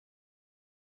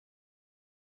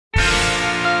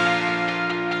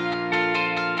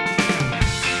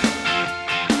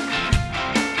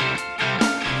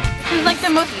the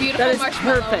most beautiful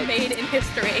marshmallow perfect. made in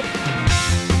history.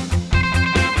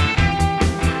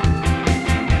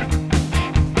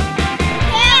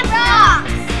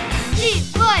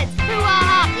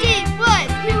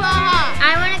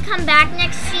 I want to come back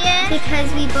next year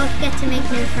because we both get to make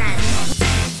new friends.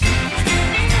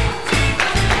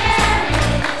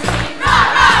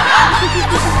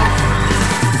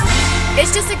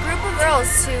 It's just a group of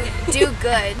girls who do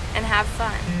good and have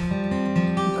fun.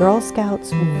 Girl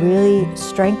Scouts really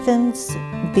strengthens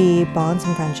the bonds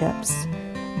and friendships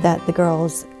that the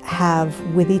girls have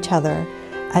with each other,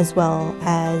 as well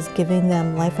as giving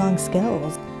them lifelong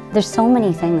skills. There's so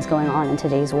many things going on in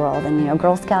today's world, and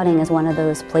Girl Scouting is one of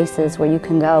those places where you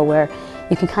can go where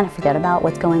you can kind of forget about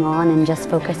what's going on and just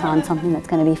focus on something that's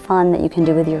going to be fun that you can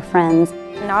do with your friends.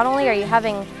 Not only are you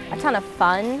having a ton of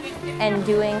fun and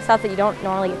doing stuff that you don't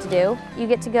normally get to do, you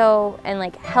get to go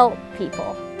and help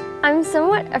people. I'm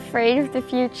somewhat afraid of the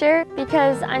future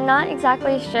because I'm not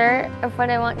exactly sure of what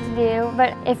I want to do,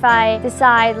 but if I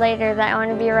decide later that I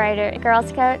want to be a writer, Girl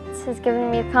Scouts has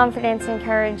given me confidence and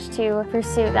courage to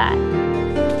pursue that.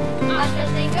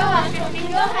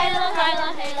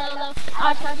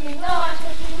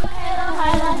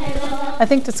 I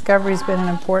think discovery's been an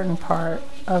important part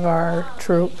of our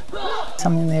troop.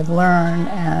 Something they've learned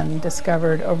and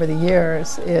discovered over the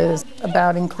years is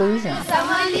about inclusion.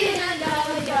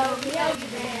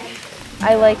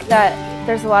 I like that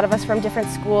there's a lot of us from different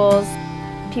schools.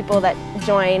 People that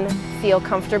join feel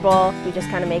comfortable. We just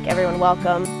kind of make everyone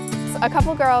welcome. A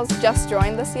couple girls just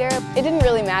joined this year. It didn't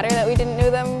really matter that we didn't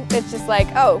know them. It's just like,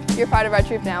 oh, you're part of our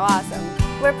troop now, awesome.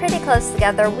 We're pretty close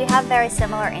together. We have very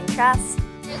similar interests.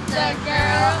 It's the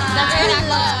girl I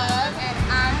love, and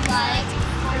I'm like,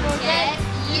 forget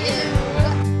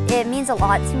you. It means a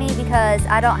lot to me because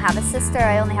I don't have a sister,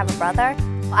 I only have a brother.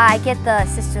 I get the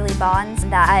sisterly bonds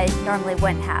that I normally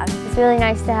wouldn't have. It's really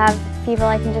nice to have people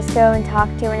I can just go and talk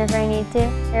to whenever I need to.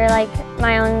 They're like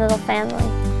my own little family.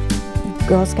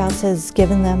 Girl Scouts has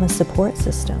given them a support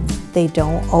system. They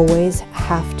don't always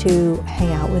have to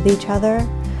hang out with each other,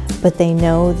 but they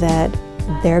know that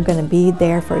they're going to be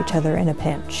there for each other in a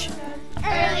pinch.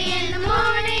 Early in the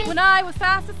morning, When I was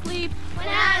fast asleep,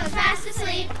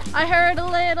 I heard a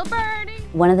little birdie.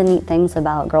 One of the neat things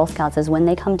about Girl Scouts is when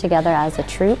they come together as a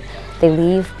troop, they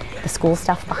leave the school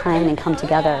stuff behind and come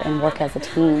together and work as a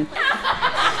team.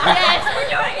 Yes, we're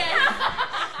doing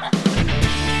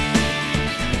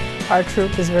it! Our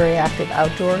troop is very active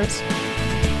outdoors.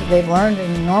 They've learned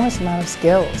an enormous amount of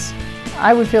skills.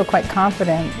 I would feel quite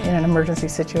confident in an emergency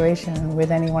situation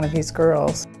with any one of these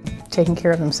girls, taking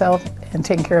care of themselves and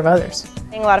taking care of others.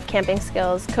 A lot of camping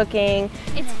skills, cooking.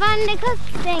 It's fun to cook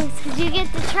things because you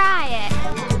get to try it.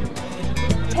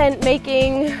 Tent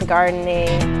making,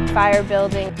 gardening, fire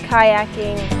building,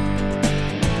 kayaking.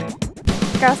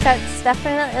 Girl Scouts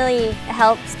definitely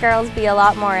helps girls be a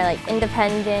lot more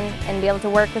independent and be able to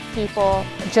work with people.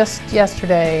 Just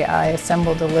yesterday I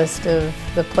assembled a list of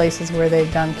the places where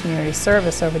they've done community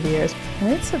service over the years,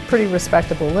 and it's a pretty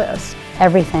respectable list.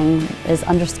 Everything is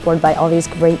underscored by all these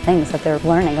great things that they're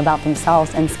learning about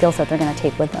themselves and skills that they're going to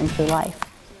take with them through life.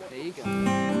 There you go.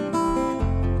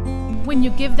 When you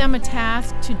give them a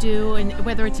task to do, and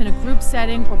whether it's in a group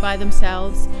setting or by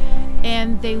themselves,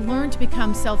 and they learn to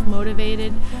become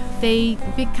self-motivated, they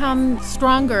become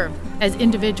stronger as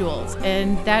individuals,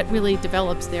 and that really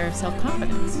develops their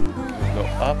self-confidence. Go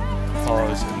up,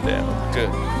 pause, and down. Good.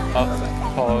 Up,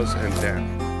 pause, and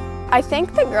down. I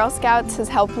think the Girl Scouts has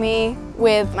helped me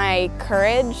with my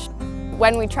courage.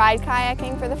 When we tried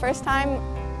kayaking for the first time,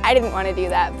 I didn't want to do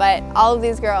that, but all of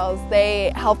these girls,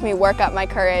 they helped me work up my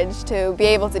courage to be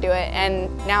able to do it,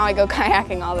 and now I go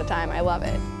kayaking all the time. I love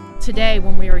it. Today,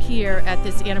 when we were here at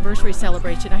this anniversary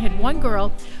celebration, I had one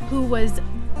girl who was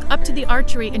up to the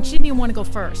archery and she didn't even want to go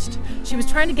first. She was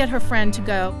trying to get her friend to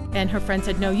go, and her friend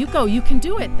said, "No, you go, you can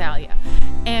do it, Thalia."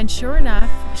 And sure enough,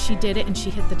 she did it and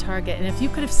she hit the target, and if you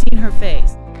could have seen her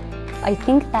face. I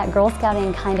think that Girl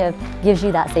Scouting kind of gives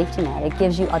you that safety net. It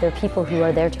gives you other people who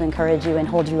are there to encourage you and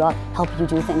hold you up, help you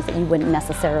do things that you wouldn't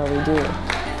necessarily do.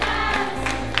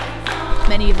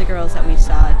 Many of the girls that we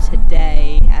saw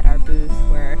today at our booth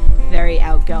were very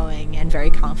outgoing and very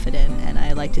confident, and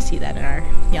I like to see that in our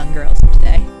young girls of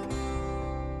today.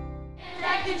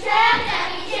 Jackie Chan,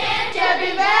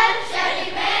 Chubby Man,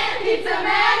 Shaggy Man, Pizza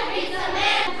Man,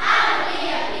 I'll be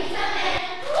a pizza man.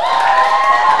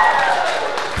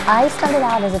 I started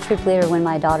out as a troop leader when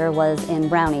my daughter was in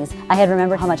Brownies. I had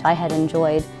remembered how much I had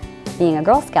enjoyed being a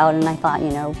Girl Scout, and I thought, you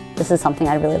know, this is something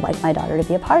I'd really like my daughter to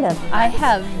be a part of. I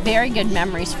have very good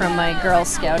memories from my Girl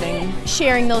Scouting.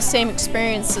 Sharing those same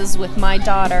experiences with my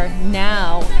daughter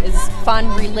now is fun,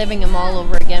 reliving them all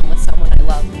over again with someone I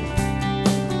love.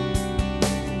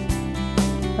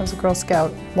 I was a Girl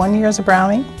Scout 1 year as a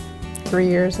Brownie, 3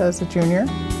 years as a junior.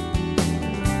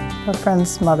 My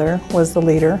friend's mother was the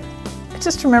leader. I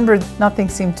just remembered nothing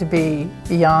seemed to be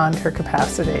beyond her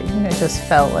capacity. And it just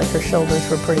felt like her shoulders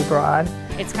were pretty broad.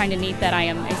 It's kind of neat that I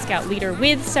am a Scout leader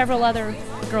with several other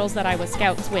girls that I was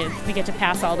Scouts with. We get to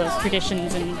pass all those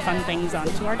traditions and fun things on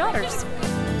to our daughters.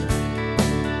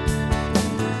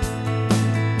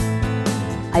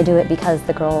 I do it because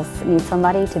the girls need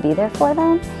somebody to be there for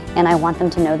them, and I want them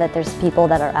to know that there's people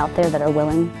that are out there that are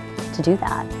willing to do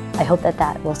that. I hope that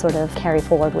that will sort of carry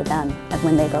forward with them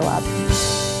when they grow up.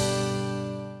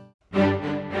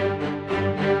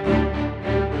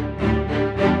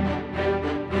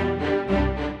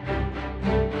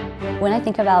 When I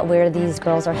think about where these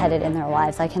girls are headed in their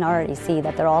lives, I can already see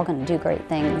that they're all going to do great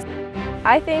things.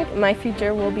 I think my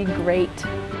future will be great.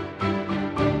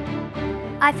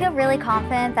 I feel really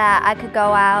confident that I could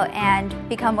go out and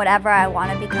become whatever I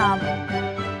want to become.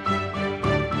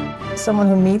 Someone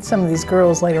who meets some of these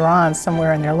girls later on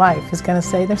somewhere in their life is going to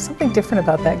say, there's something different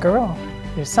about that girl.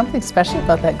 There's something special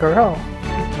about that girl.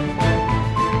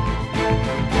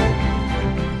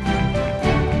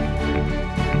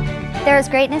 There is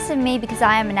greatness in me because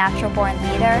I am a natural-born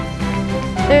leader.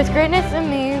 There's greatness in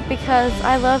me because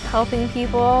I love helping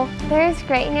people. There's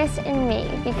greatness in me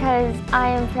because I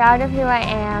am proud of who I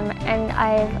am and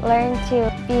I've learned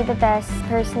to be the best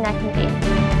person I can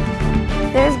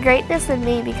be. There's greatness in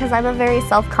me because I'm a very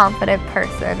self-confident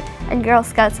person, and Girl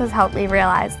Scouts has helped me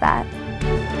realize that.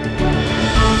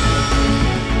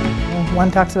 One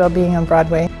talks about being on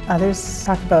Broadway. Others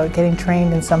talk about getting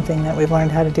trained in something that we've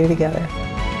learned how to do together.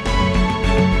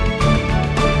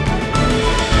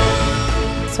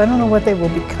 So I don't know what they will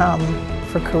become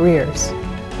for careers,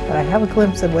 but I have a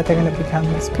glimpse of what they're going to become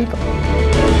as people.